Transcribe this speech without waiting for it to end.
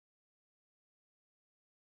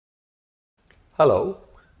Hello,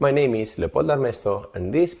 my name is Leopoldo Armesto, and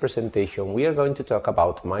in this presentation we are going to talk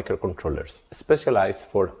about microcontrollers specialized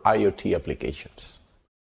for IoT applications.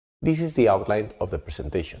 This is the outline of the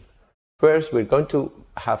presentation. First, we're going to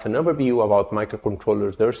have an overview about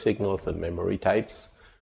microcontrollers, their signals and memory types.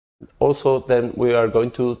 Also, then we are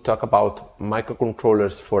going to talk about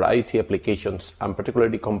microcontrollers for IoT applications, and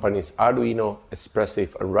particularly companies Arduino,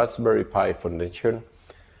 Espressif, and Raspberry Pi Foundation.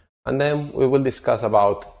 And then we will discuss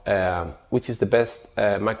about which is the best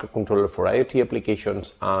microcontroller for IoT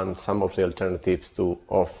applications and some of the alternatives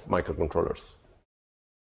of microcontrollers.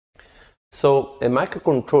 So a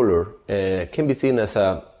microcontroller can be seen as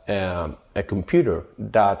a computer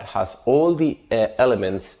that has all the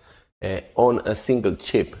elements on a single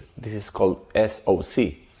chip. This is called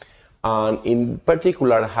SoC. And in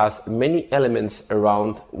particular has many elements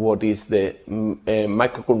around what is the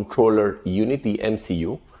microcontroller unit, the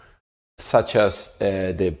MCU, such as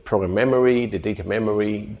the program memory, the data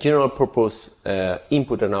memory, general purpose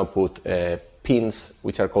input and output pins,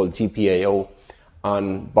 which are called GPIO,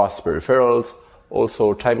 and bus peripherals,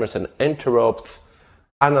 also timers and interrupts,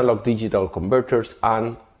 analog digital converters,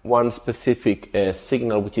 and one specific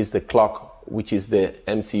signal, which is the clock, which is the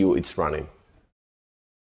MCU it's running.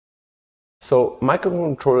 So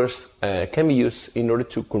microcontrollers can be used in order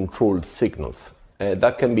to control signals.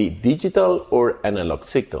 That can be digital or analog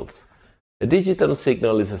signals. A digital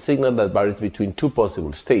signal is a signal that varies between two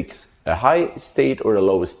possible states, a high state or a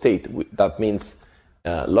low state. That means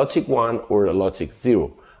logic 1 or a logic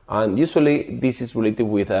 0. And usually this is related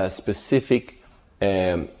with a specific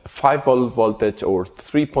 5-volt voltage or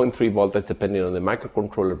 3.3 voltage, depending on the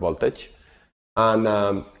microcontroller voltage.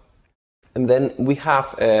 And then we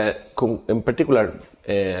have, in particular,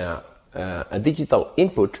 a digital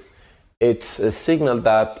input. It's a signal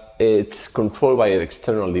that it's controlled by an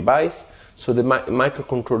external device. So the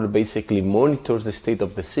microcontroller basically monitors the state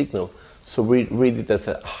of the signal, so we read it as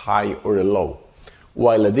a high or a low.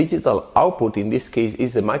 While a digital output, in this case,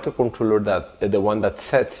 is the microcontroller the one that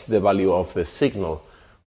sets the value of the signal.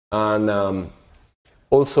 And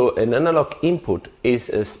also an analog input is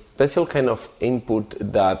a special kind of input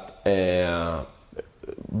that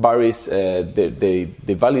varies,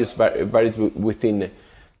 the values vary within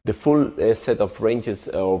the full set of ranges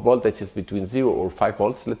or voltages between 0 or 5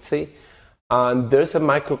 volts, let's say. And there's a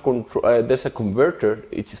converter,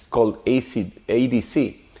 it is called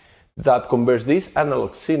ADC, that converts this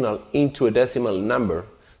analog signal into a decimal number,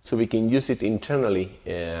 so we can use it internally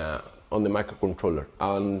on the microcontroller.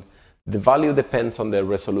 And the value depends on the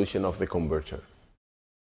resolution of the converter.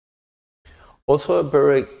 Also, a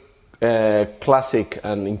very classic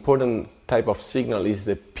and important type of signal is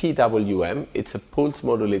the PWM. It's a pulse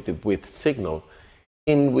modulated width signal,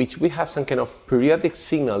 in which we have some kind of periodic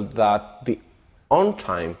signal that the on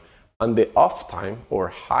time and the off time, or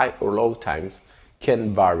high or low times,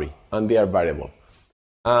 can vary, and they are variable.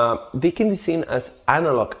 They can be seen as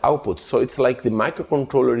analog outputs, so it's like the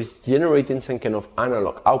microcontroller is generating some kind of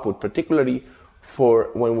analog output, particularly for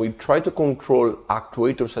when we try to control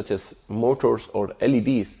actuators such as motors or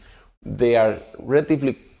LEDs. They are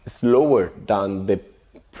relatively slower than the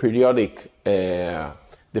periodic, the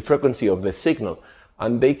frequency of the signal,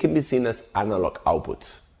 and they can be seen as analog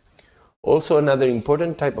outputs. Also, another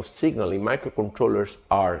important type of signal in microcontrollers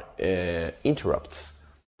are interrupts.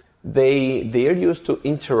 They are used to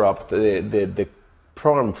interrupt the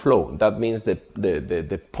program flow. That means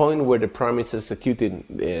the point where the program is executing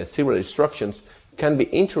several instructions can be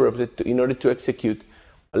interrupted in order to execute,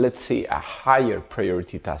 let's say, a higher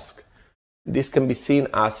priority task. This can be seen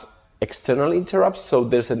as external interrupts, so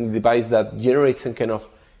there's a device that generates some kind of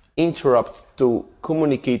interrupt to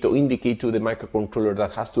communicate or indicate to the microcontroller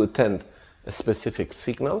that has to attend a specific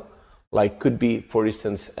signal, like could be, for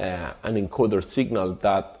instance, an encoder signal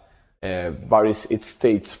that varies its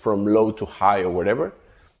states from low to high or whatever.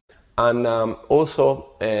 And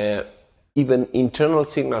also even internal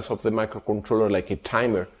signals of the microcontroller, like a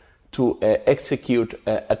timer, to execute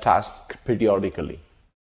a task periodically.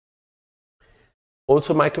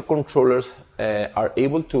 Also, microcontrollers are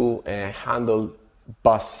able to handle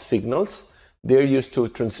bus signals. They're used to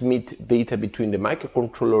transmit data between the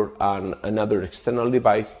microcontroller and another external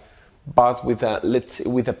device, but with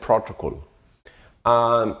a protocol.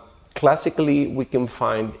 Classically, we can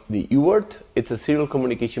find the UART. It's a serial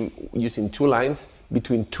communication using two lines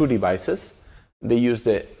between two devices. They use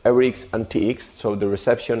the RX and TX, so the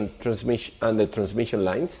reception, transmission, and the transmission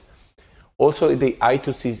lines. Also, the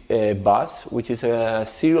I2C bus, which is a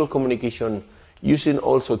serial communication using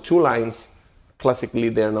also two lines. Classically,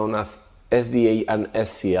 they are known as SDA and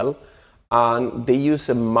SCL. And they use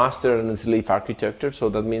a master and slave architecture. So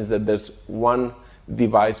that means that there's one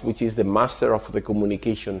device which is the master of the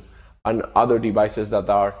communication, and other devices that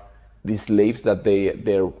are the slaves that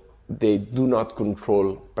they do not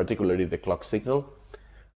control, particularly the clock signal.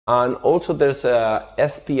 And also there's a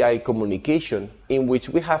SPI communication, in which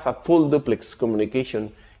we have a full duplex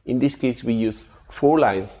communication. In this case, we use 4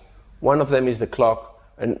 lines. One of them is the clock,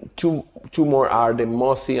 and two more are the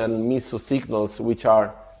MOSI and MISO signals, which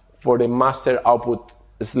are for the master output,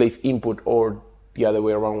 slave input, or the other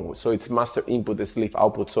way around. So it's master input, slave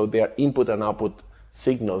output. So they are input and output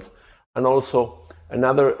signals, and also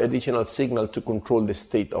another additional signal to control the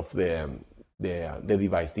state of the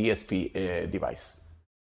device, the ESP device.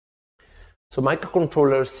 So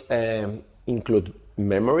microcontrollers include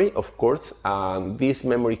memory, of course, and this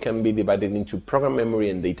memory can be divided into program memory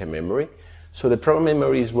and data memory. So the program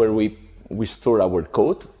memory is where we store our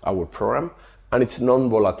code, our program, and it's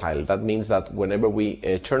non-volatile. That means that whenever we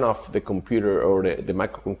turn off the computer or the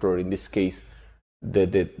microcontroller, in this case, the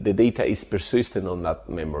data is persistent on that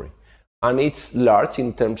memory. And it's large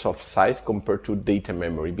in terms of size compared to data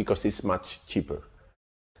memory because it's much cheaper.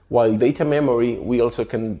 While data memory, we also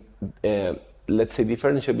can, let's say,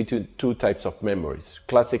 differentiate between 2 types of memories.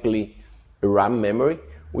 Classically, RAM memory,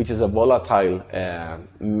 which is a volatile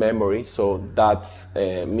memory, so that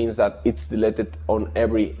means that it's deleted on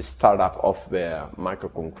every startup of the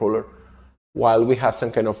microcontroller, while we have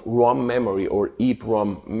some kind of ROM memory or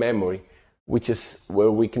EEPROM memory, which is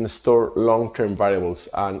where we can store long-term variables,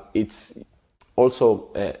 and it's also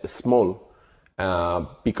small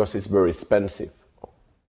because it's very expensive.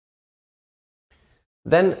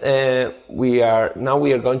 Then we are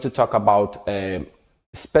going to talk about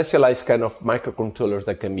specialized kind of microcontrollers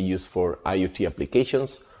that can be used for IoT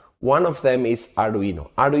applications. One of them is Arduino.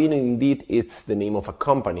 Arduino, indeed, it's the name of a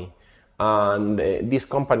company, and this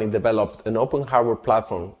company developed an open hardware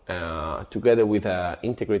platform together with an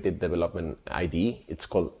integrated development IDE. It's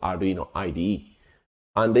called Arduino IDE,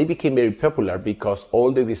 and they became very popular because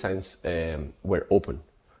all the designs were open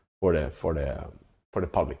for the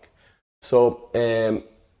public. So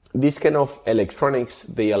this kind of electronics,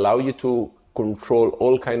 they allow you to control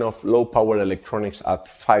all kind of low power electronics at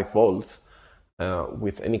 5 volts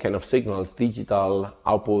with any kind of signals, digital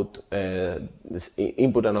output,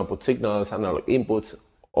 input and output signals, analog inputs,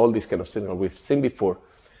 all these kind of signals we've seen before.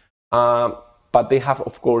 But they have,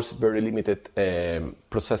 of course, very limited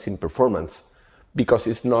processing performance because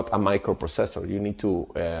it's not a microprocessor. You need to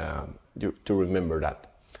remember that.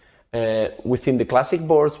 Within the classic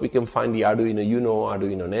boards, we can find the Arduino Uno,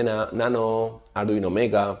 Arduino Nano, Arduino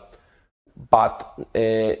Mega. But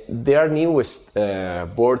there are newest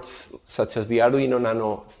boards such as the Arduino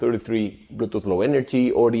Nano 33 Bluetooth Low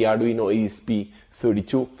Energy or the Arduino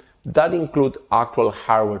ESP32 that include actual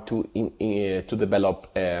hardware to develop,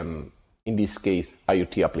 in this case,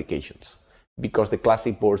 IoT applications. Because the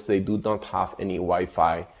classic boards, they do not have any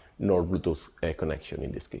Wi-Fi nor Bluetooth connection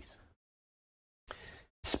in this case.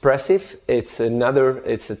 Espressif, it's a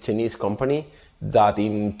Chinese company that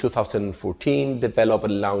in 2014 developed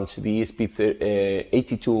and launched the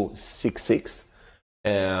ESP8266.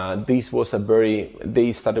 This was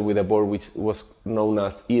they started with a board which was known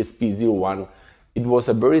as ESP01. It was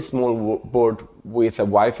a very small board with a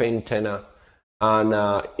Wi-Fi antenna, and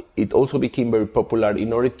it also became very popular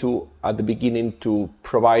in order to, at the beginning, to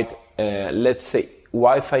provide, let's say,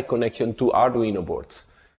 Wi-Fi connection to Arduino boards.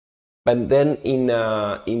 But then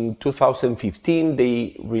in 2015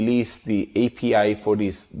 they released the API for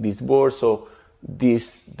this board, so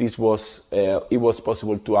it was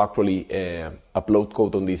possible to actually upload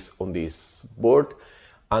code on this board,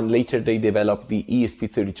 and later they developed the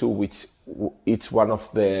ESP32, which it's one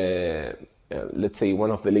of the let's say one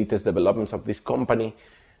of the latest developments of this company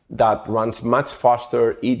that runs much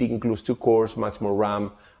faster. It includes 2 cores, much more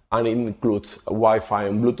RAM, and it includes Wi-Fi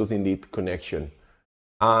and Bluetooth indeed connection.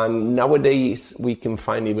 And nowadays we can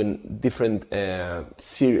find even different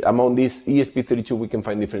series. Among these ESP32 we can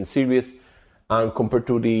find different series, and compared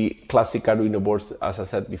to the classic Arduino boards, as I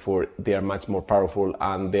said before, they are much more powerful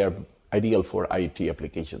and they are ideal for IoT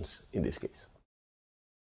applications in this case.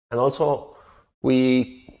 And also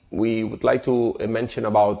we would like to mention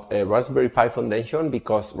about Raspberry Pi Foundation,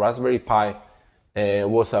 because Raspberry Pi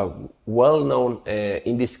was a well-known,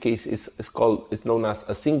 in this case it's known as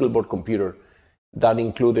a single board computer that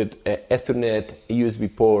included Ethernet, USB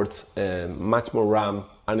ports, much more RAM,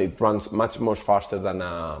 and it runs much more faster than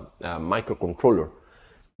a microcontroller.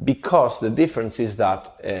 Because the difference is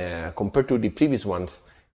that compared to the previous ones,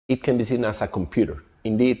 it can be seen as a computer.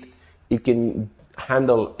 Indeed, it can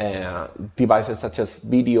handle devices such as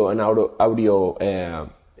video and audio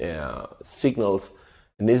signals,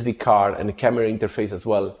 an SD card, and a camera interface as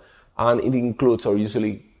well. And it includes, or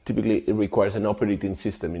typically it requires an operating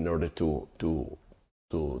system in order to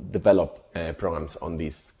develop programs on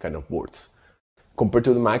these kind of boards, compared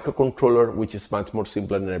to the microcontroller, which is much more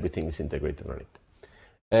simpler and everything is integrated on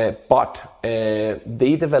it. But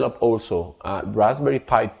they develop also Raspberry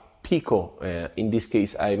Pi Pico. In this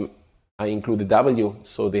case, I include the W,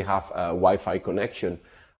 so they have a Wi-Fi connection.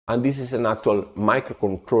 And this is an actual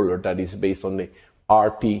microcontroller that is based on the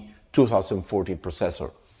RP2014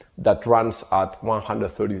 processor that runs at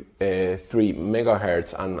 133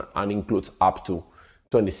 megahertz and includes up to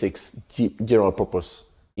 26 general purpose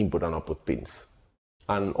input and output pins,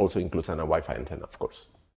 and also includes a Wi-Fi antenna, of course.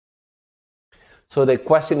 So the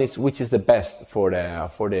question is, which is the best for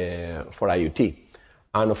IoT?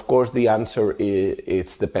 And of course, the answer is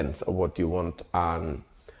it depends on what you want, and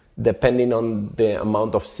depending on the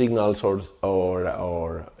amount of signals or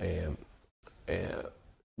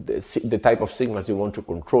the type of signals you want to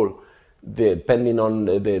control, depending on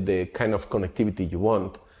the kind of connectivity you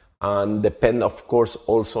want, and depend, of course,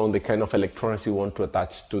 also on the kind of electronics you want to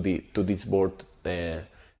attach to this board.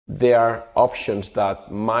 There are options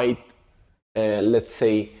that might, let's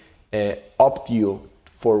say, opt you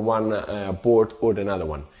for one board or another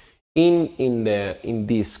one. In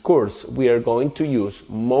this course, we are going to use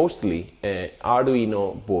mostly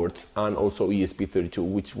Arduino boards and also ESP32,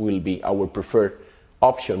 which will be our preferred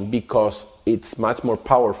option because it's much more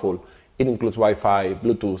powerful. It includes Wi-Fi,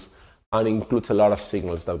 Bluetooth, and includes a lot of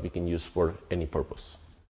signals that we can use for any purpose.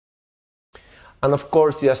 And of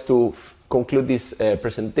course, just to conclude this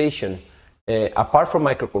presentation, apart from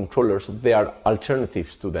microcontrollers, there are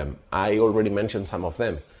alternatives to them. I already mentioned some of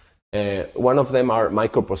them. One of them are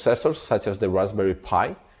microprocessors, such as the Raspberry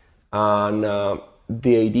Pi, and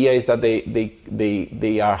the idea is that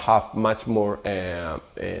they have much more,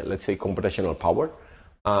 let's say, computational power,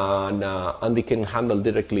 and they can handle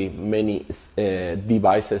directly many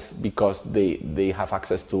devices because they have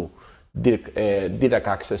access to direct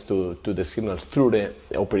access to the signals through the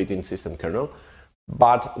operating system kernel.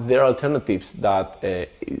 But there are alternatives that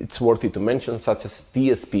it's worthy to mention, such as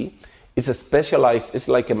DSP. It's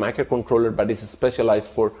like a microcontroller, but it's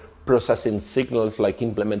specialized for processing signals, like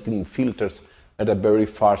implementing filters at a very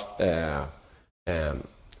fast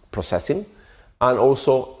processing. And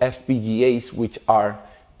also FPGAs, which are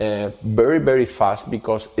very, very fast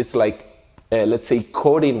because it's like, let's say,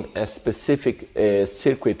 coding a specific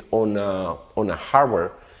circuit on a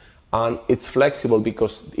hardware. And it's flexible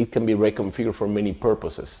because it can be reconfigured for many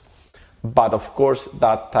purposes. But of course,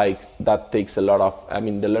 that takes a lot of,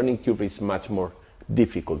 the learning curve is much more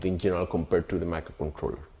difficult in general compared to the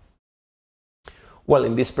microcontroller. Well,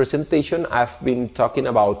 in this presentation, I've been talking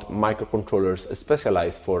about microcontrollers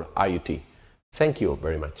specialized for IoT. Thank you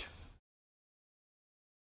very much.